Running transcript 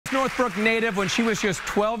Northbrook native when she was just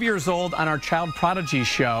 12 years old on our Child Prodigy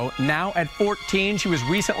show. Now at 14, she was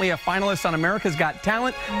recently a finalist on America's Got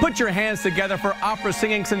Talent. Put your hands together for opera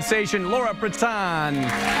singing sensation Laura Bretan.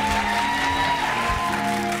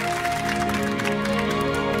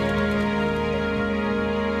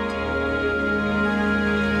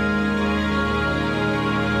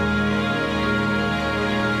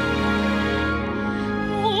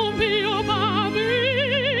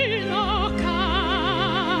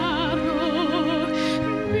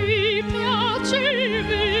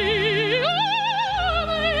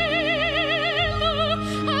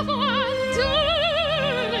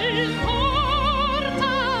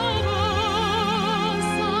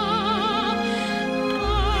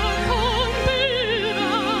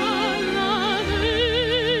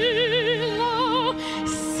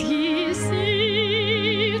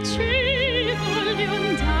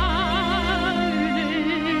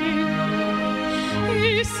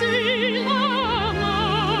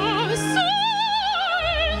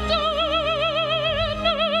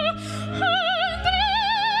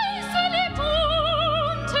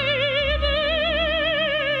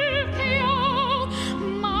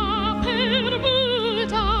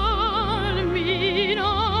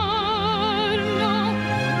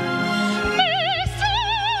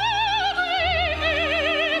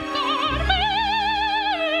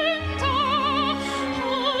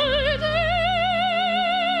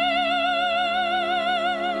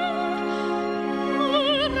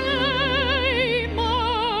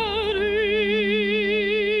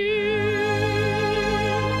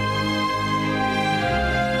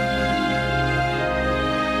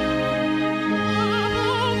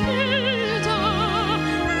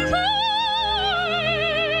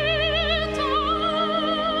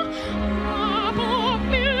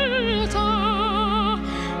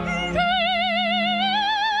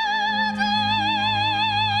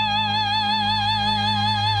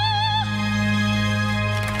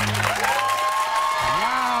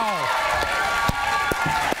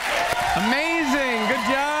 Amazing, good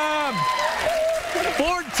job.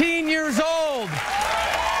 14 years old.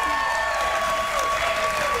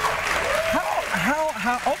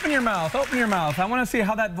 Open your mouth, open your mouth. I want to see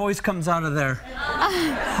how that voice comes out of there.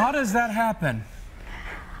 How does that happen?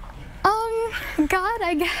 God,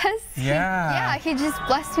 I guess. Yeah. Yeah, he just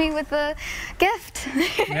blessed me with a gift.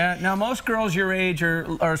 Yeah, now most girls your age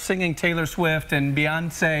are singing Taylor Swift and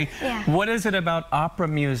Beyonce. Yeah. What is it about opera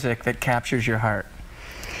music that captures your heart?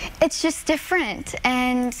 It's just different,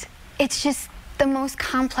 and it's just the most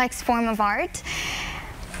complex form of art.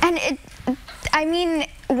 And I mean,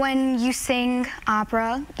 when you sing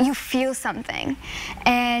opera, you feel something.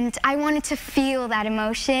 And I wanted to feel that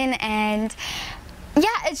emotion, and yeah,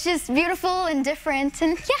 it's just beautiful and different,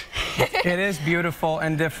 and yeah. It is beautiful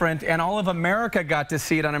and different, and all of America got to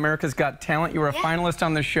see it on America's Got Talent. You were a finalist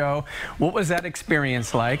on the show. What was that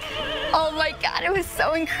experience like? Oh my God, it was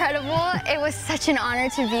so incredible. It was such an honor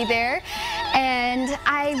to be there, and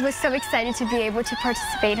I was so excited to be able to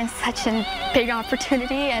participate in such a big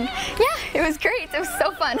opportunity, and yeah, it was great. It was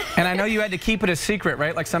so fun. And I know you had to keep it a secret,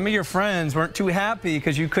 right? Like some of your friends weren't too happy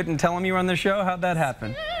because you couldn't tell them you were on the show. How'd that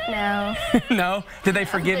happen? No. No? Did they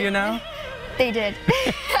forgive you now? They did.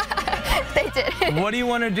 They did. What do you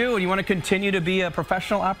want to do? Do you want to continue to be a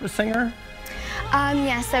professional opera singer?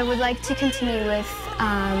 Yes, I would like to continue with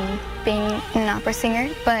being an opera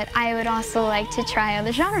singer, but I would also like to try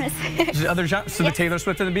other genres. Other genres? So the Taylor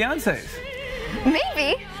Swift and the Beyoncés?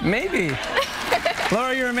 Maybe. Maybe.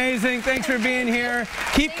 Laura, you're amazing. Thanks for being here.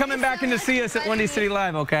 Keep coming back in to see us at Windy City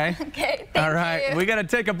Live, okay? Okay, All right, we got to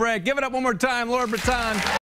take a break. Give it up one more time, Laura Bretan.